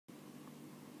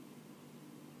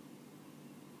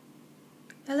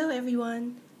Hello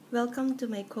everyone, welcome to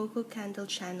my Cocoa Candle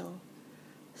channel.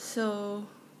 So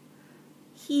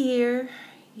here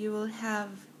you will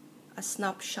have a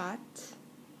snapshot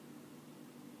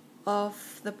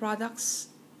of the products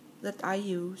that I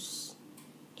use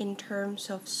in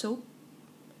terms of soap,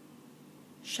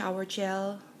 shower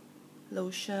gel,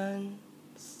 lotion,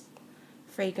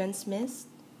 fragrance mist,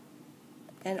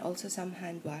 and also some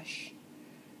hand wash.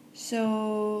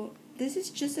 So this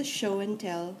is just a show and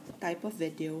tell type of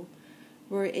video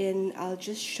wherein I'll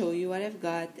just show you what I've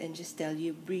got and just tell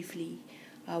you briefly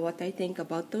what I think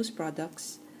about those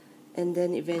products, and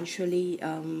then eventually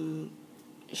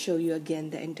show you again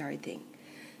the entire thing.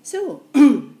 So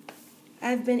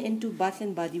I've been into Bath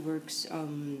and Body Works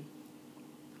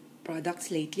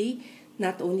products lately,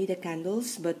 not only the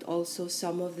candles but also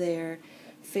some of their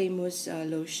famous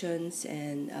lotions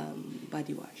and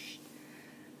body wash.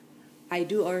 I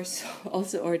do also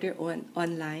also order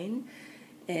online,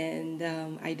 and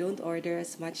I don't order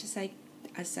as much as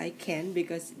I can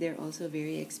because they're also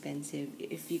very expensive.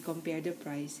 If you compare the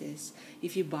prices,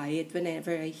 if you buy it,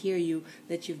 whenever I hear you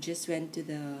that you've just went to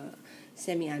the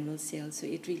semi-annual sale, so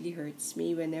it really hurts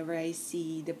me whenever I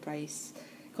see the price,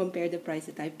 compare the price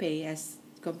that I pay as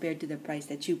compared to the price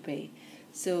that you pay.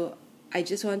 So I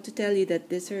just want to tell you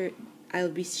that I'll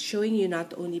be showing you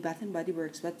not only Bath and Body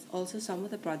Works but also some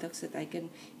of the products that I can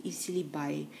easily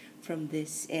buy from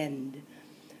this end.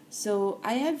 So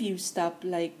I have used up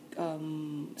like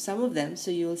some of them.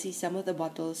 So you'll see some of the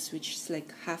bottles which is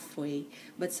like halfway,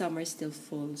 but some are still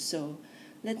full. So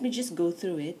let me just go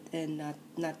through it and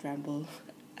not ramble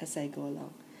as I go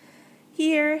along.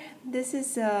 Here, this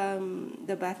is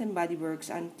the Bath and Body Works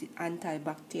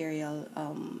antibacterial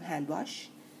hand wash.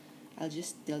 I'll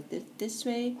just tilt it this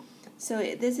way. So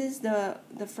this is the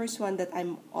first one that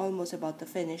I'm almost about to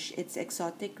finish. It's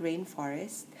Exotic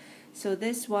Rainforest. So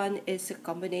this one is a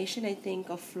combination, I think,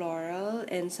 of floral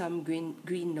and some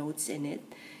green notes in it.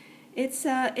 It's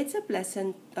a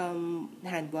pleasant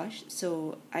hand wash,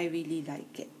 so I really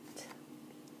like it.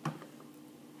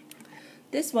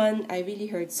 This one, I really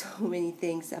heard so many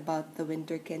things about the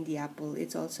winter candy apple.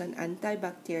 It's also an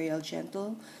antibacterial,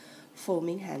 gentle,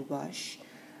 foaming hand wash.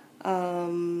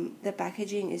 The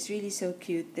packaging is really so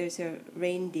cute. There's a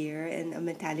reindeer and a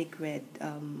metallic red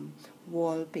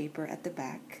wallpaper at the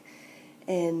back.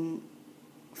 And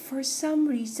for some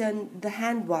reason, the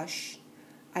hand wash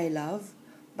I love,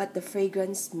 but the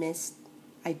fragrance mist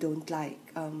I don't like.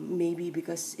 Maybe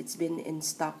because it's been in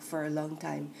stock for a long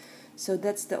time. So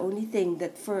that's the only thing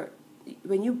that for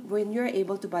when you're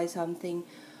able to buy something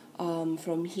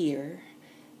from here,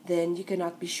 then you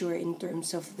cannot be sure in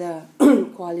terms of the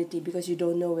quality because you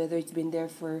don't know whether it's been there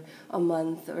for a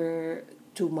month or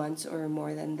 2 months or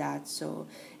more than that. So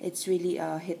it's really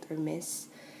a hit or miss,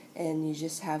 and you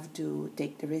just have to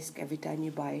take the risk every time you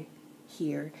buy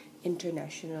here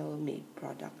international made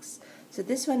products. So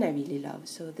this one I really love.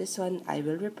 So this one I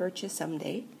will repurchase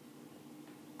someday.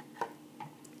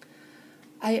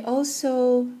 I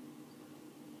also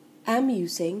am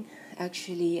using,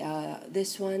 actually,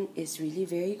 this one is really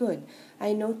very good.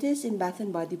 I notice in Bath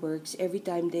and Body Works every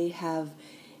time they have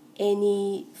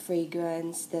any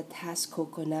fragrance that has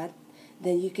coconut,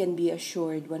 then you can be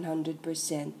assured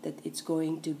 100% that it's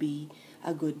going to be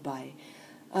a good buy.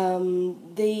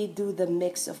 They do the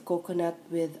mix of coconut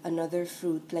with another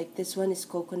fruit. Like this one is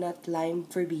coconut lime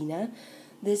verbena.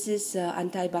 This is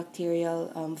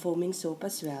antibacterial foaming soap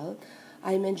as well.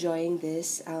 I'm enjoying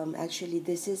this. Actually,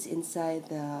 this is inside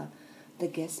the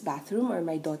guest bathroom or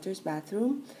my daughter's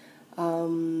bathroom.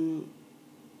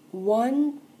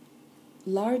 One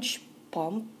large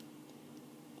pump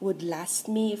would last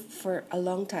me for a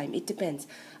long time. It depends.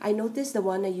 I noticed the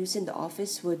one I use in the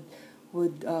office would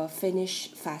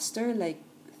finish faster, like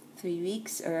 3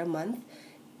 weeks or a month.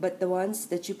 But the ones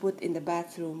that you put in the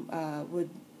bathroom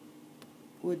would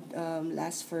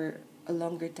last for a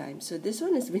longer time. So this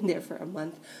one has been there for a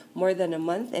month, more than a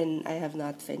month, and I have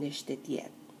not finished it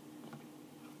yet.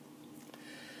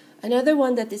 Another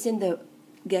one that is in the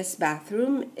guest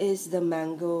bathroom is the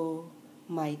Mango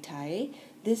Mai Tai.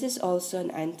 This is also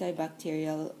an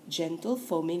antibacterial gentle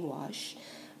foaming wash.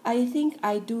 I think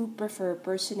I do prefer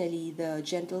personally the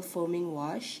gentle foaming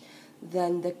wash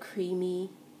than the creamy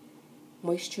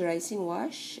moisturizing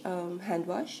wash, hand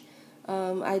wash.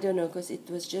 I don't know because it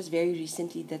was just very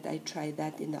recently that I tried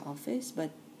that in the office,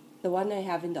 but the one I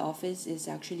have in the office is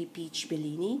actually Peach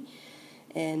Bellini,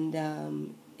 and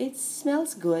it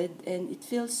smells good and it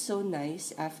feels so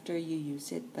nice after you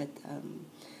use it. But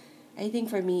I think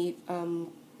for me,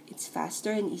 it's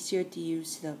faster and easier to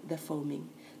use the foaming.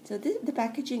 So the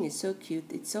packaging is so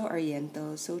cute. It's so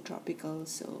oriental, so tropical.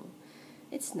 So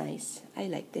It's nice. I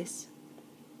like this.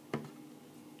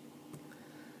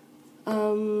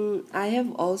 I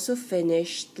have also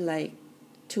finished like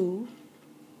two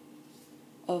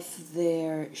of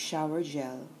their shower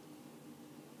gel.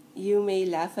 You may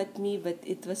laugh at me, but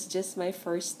it was just my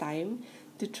first time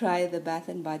to try the Bath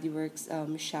and Body Works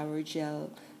shower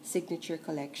gel signature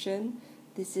collection.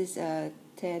 This is a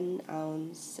 10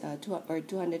 ounce or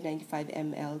 295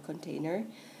 ml container.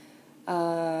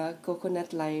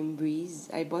 Coconut lime breeze.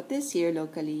 I bought this here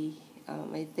locally.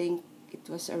 I think it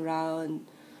was around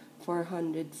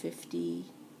 450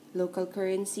 local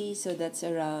currency, so that's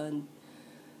around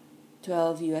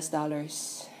 12 US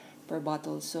dollars per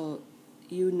bottle. So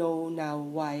you know now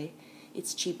why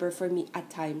it's cheaper for me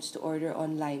at times to order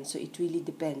online. So it really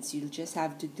depends. You'll just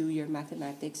have to do your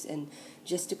mathematics and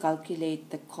just to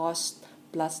calculate the cost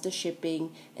plus the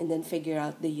shipping and then figure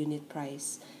out the unit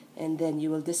price. And then you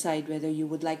will decide whether you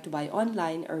would like to buy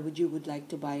online or would like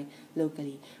to buy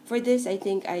locally. For this, I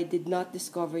think I did not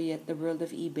discover yet the world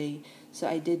of eBay, so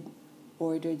I did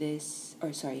I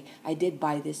did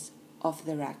buy this off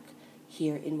the rack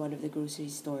here in one of the grocery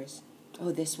stores.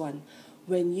 Oh, this one.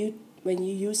 When you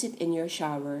use it in your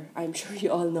shower, I'm sure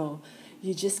you all know,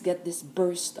 you just get this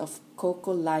burst of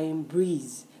cocoa lime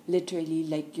breeze, literally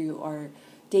like you are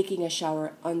taking a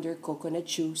shower under coconut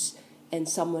juice and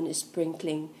someone is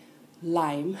sprinkling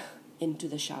lime into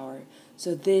the shower.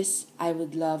 So this, I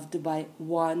would love to buy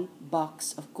one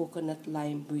box of coconut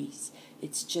lime breeze.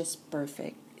 It's just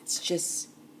perfect. Just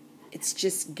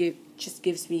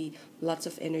gives me lots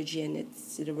of energy, and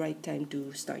it's the right time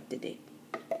to start the day.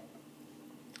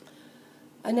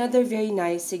 Another very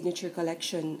nice signature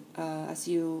collection, as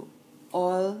you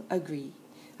all agree.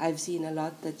 I've seen a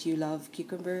lot that you love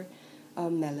cucumber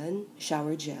melon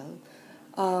shower gel.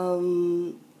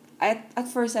 At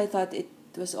first, I thought it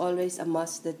was always a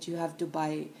must that you have to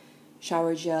buy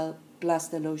shower gel plus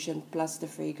the lotion plus the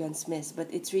fragrance mist,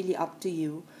 but it's really up to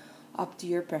you, up to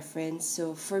your preference.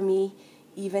 So for me,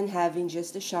 even having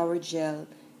just the shower gel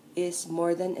is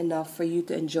more than enough for you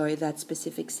to enjoy that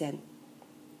specific scent.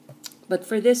 But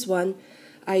for this one,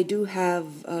 I do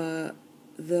have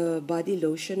the body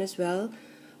lotion as well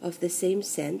of the same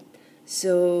scent.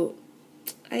 So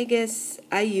I guess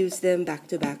I use them back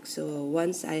to back. So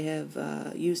once I have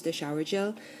used the shower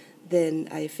gel, then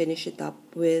I finish it up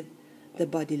with the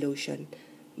body lotion.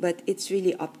 But it's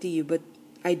really up to you. But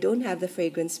I don't have the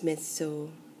fragrance mist,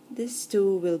 so this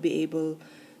too will be able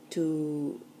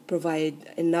to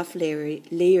provide enough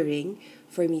layering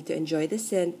for me to enjoy the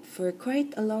scent for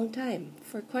quite a long time.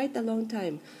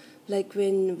 Like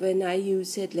when I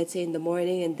use it, let's say in the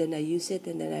morning, and then I use it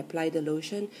and then I apply the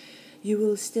lotion, you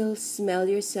will still smell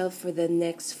yourself for the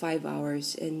next 5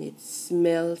 hours, and it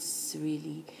smells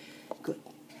really good.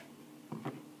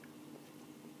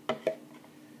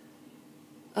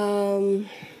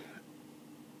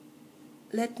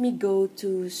 Let me go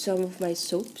to some of my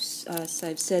soaps. As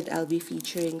I've said, I'll be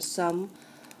featuring some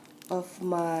of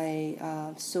my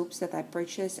soaps that I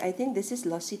purchased. I think this is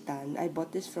L'Occitane. I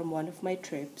bought this from one of my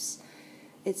trips.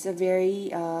 It's a very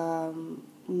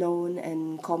known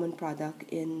and common product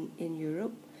in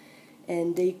Europe,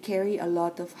 and they carry a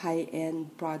lot of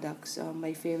high-end products.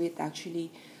 My favorite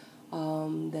actually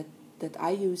that I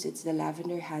use, it's the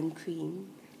lavender hand cream.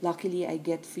 Luckily, I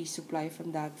get free supply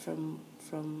from that from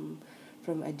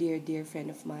a dear friend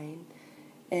of mine,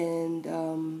 and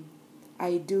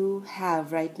I do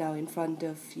have right now in front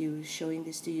of you, showing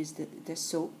this to you, is the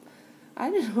soap.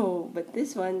 I don't know, but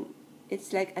this one,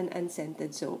 it's like an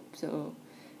unscented soap. So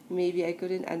maybe I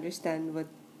couldn't understand what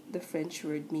the French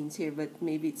word means here, but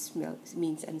maybe it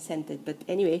means unscented. But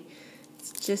anyway,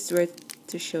 it's just worth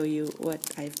to show you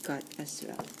what I've got as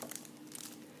well.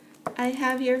 I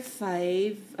have here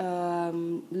 5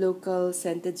 local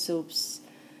scented soaps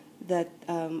that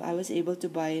I was able to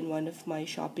buy in one of my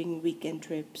shopping weekend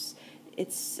trips.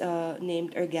 It's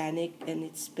named Organic, and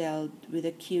it's spelled with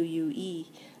a QUE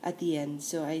at the end.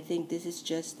 So I think this is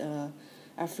just a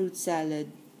fruit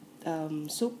salad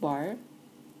soap bar.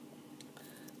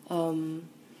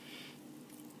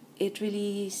 It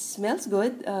really smells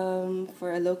good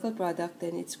for a local product,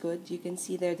 and it's good. You can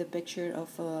see there the picture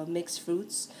of mixed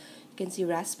fruits. You can see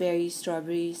raspberries,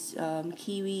 strawberries,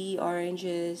 kiwi,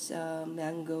 oranges,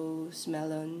 mangoes,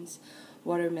 melons,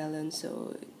 watermelon.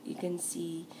 So you can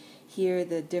see here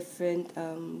the different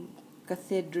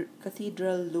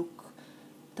cathedral look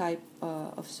type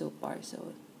of soap bar.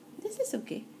 So this is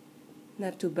okay,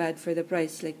 not too bad for the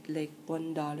price, like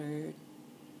 $1.25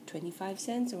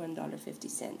 or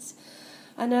 $1.50.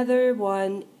 Another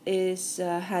one is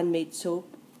handmade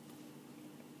soap.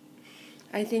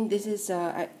 I think this is,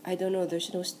 I don't know,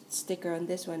 there's no sticker on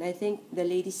this one. I think the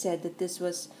lady said that this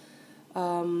was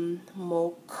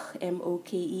Moke,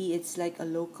 M-O-K-E. It's like a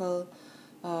local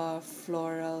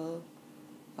floral,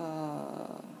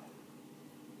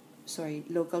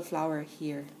 local flower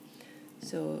here.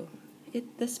 So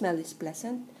the smell is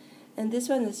pleasant. And this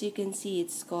one, as you can see,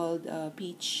 it's called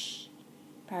Peach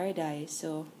Paradise.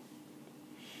 So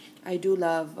I do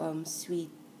love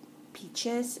sweet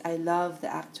peaches. I love the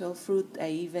actual fruit. I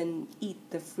even eat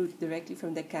the fruit directly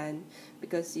from the can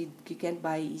because you can't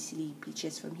buy easily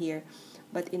peaches from here.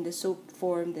 But in the soap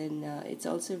form, then it's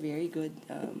also very good.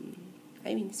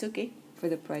 I mean, it's okay for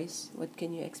the price. What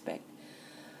can you expect?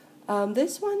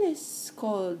 This one is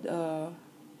called, oh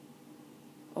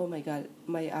my god,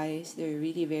 my eyes, they're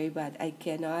really very bad. I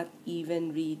cannot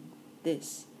even read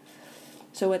this.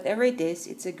 So whatever it is,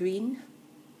 it's a green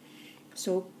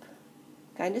soap.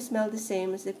 Kind of smell the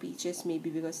same as the peaches, maybe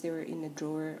because they were in a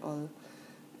drawer all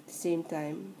at the same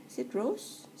time. Is it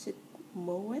rose? Is it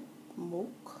moet?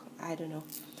 Moke? I don't know.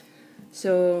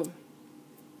 So,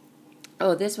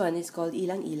 oh, this one is called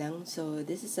Ilang Ilang. So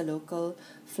this is a local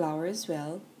flower as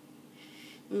well.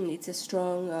 It's a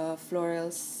strong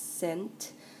floral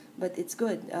scent, but it's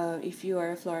good. If you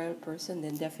are a floral person,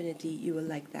 then definitely you will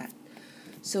like that.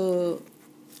 So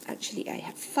actually I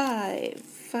have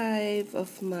five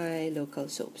of my local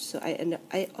soaps. So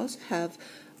I also have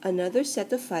another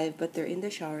set of 5, but they're in the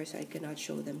shower, so I cannot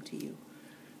show them to you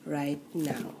right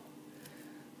now.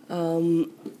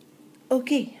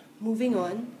 Okay, moving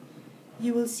on.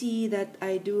 You will see that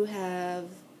I do have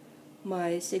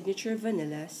my signature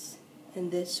vanillas,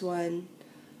 and this one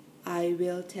I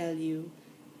will tell you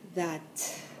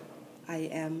that I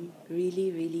am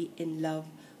really in love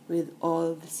with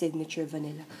all the signature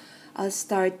vanilla. I'll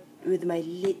start with my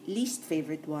least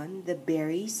favorite one, the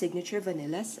berry signature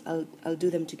vanillas. I'll do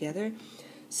them together.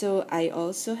 So I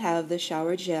also have the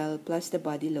shower gel plus the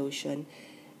body lotion,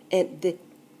 and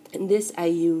this I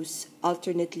use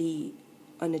alternately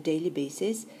on a daily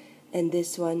basis, and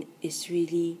this one is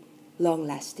really long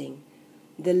lasting.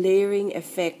 The layering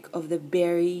effect of the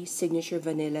berry signature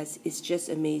vanillas is just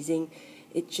amazing.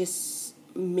 It just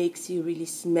makes you really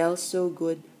smell so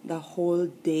good the whole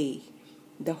day.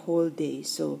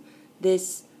 So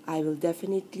this, I will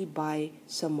definitely buy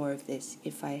some more of this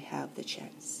if I have the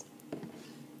chance.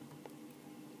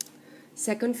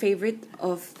 Second favorite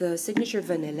of the signature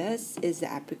vanillas is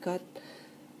the apricot.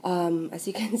 As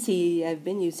you can see, I've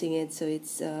been using it, so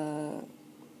it's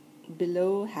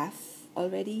below half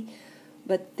already.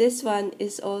 But this one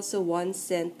is also one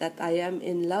scent that I am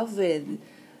in love with.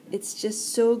 It's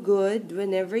just so good.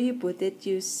 Whenever you put it,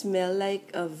 you smell like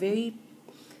a very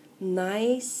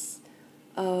nice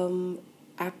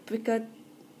apricot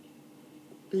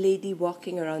lady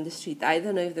walking around the street. I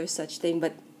don't know if there's such thing,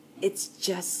 but it's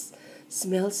just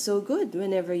smells so good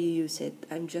whenever you use it.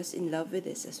 I'm just in love with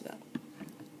this as well.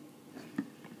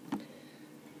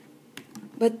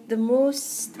 But the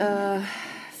most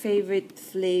favorite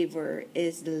flavor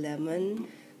is the lemon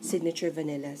signature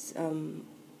vanillas.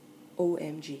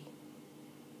 OMG.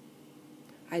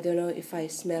 I don't know if I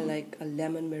smell like a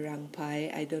lemon meringue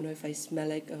pie. I don't know if I smell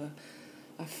like a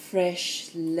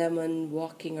fresh lemon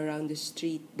walking around the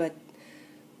street, but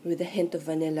with a hint of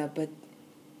vanilla. But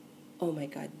oh my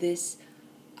god, this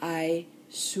I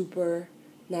super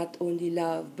not only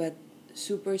love, but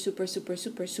super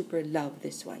love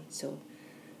this one. So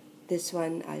this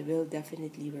one I will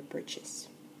definitely repurchase.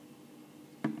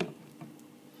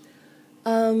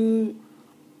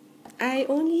 I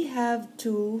only have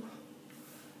 2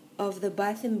 of the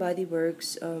Bath and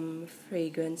Bodyworks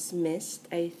fragrance mist.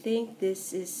 I think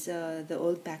this is the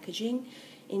old packaging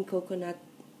in coconut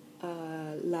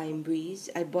lime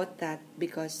breeze. I bought that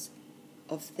because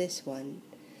of this one.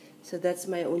 So that's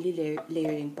my only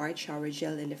layering part, shower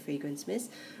gel and the fragrance mist.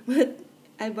 But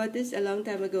I bought this a long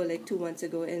time ago, like 2 months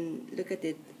ago, and look at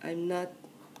it. I'm not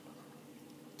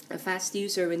a fast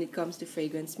user when it comes to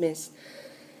fragrance mist.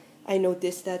 I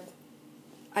noticed that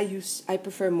I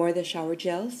prefer more the shower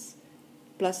gels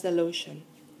plus the lotion.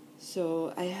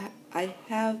 So I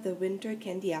have the winter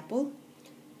candy apple,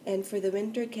 and for the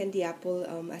winter candy apple,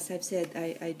 as I've said,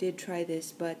 I did try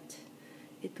this, but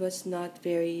it was not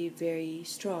very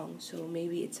strong. So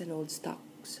maybe it's an old stock.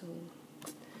 So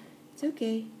it's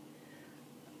okay.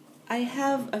 I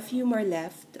have a few more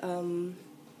left.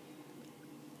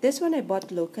 This one I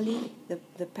bought locally,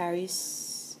 the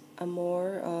Paris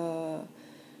Amour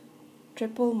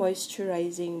triple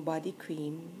moisturizing body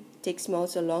cream. It takes me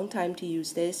also a long time to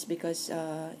use this because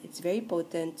it's very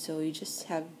potent, so you just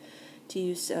have to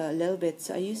use a little bit.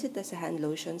 So I use it as a hand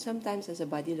lotion, sometimes as a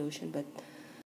body lotion, but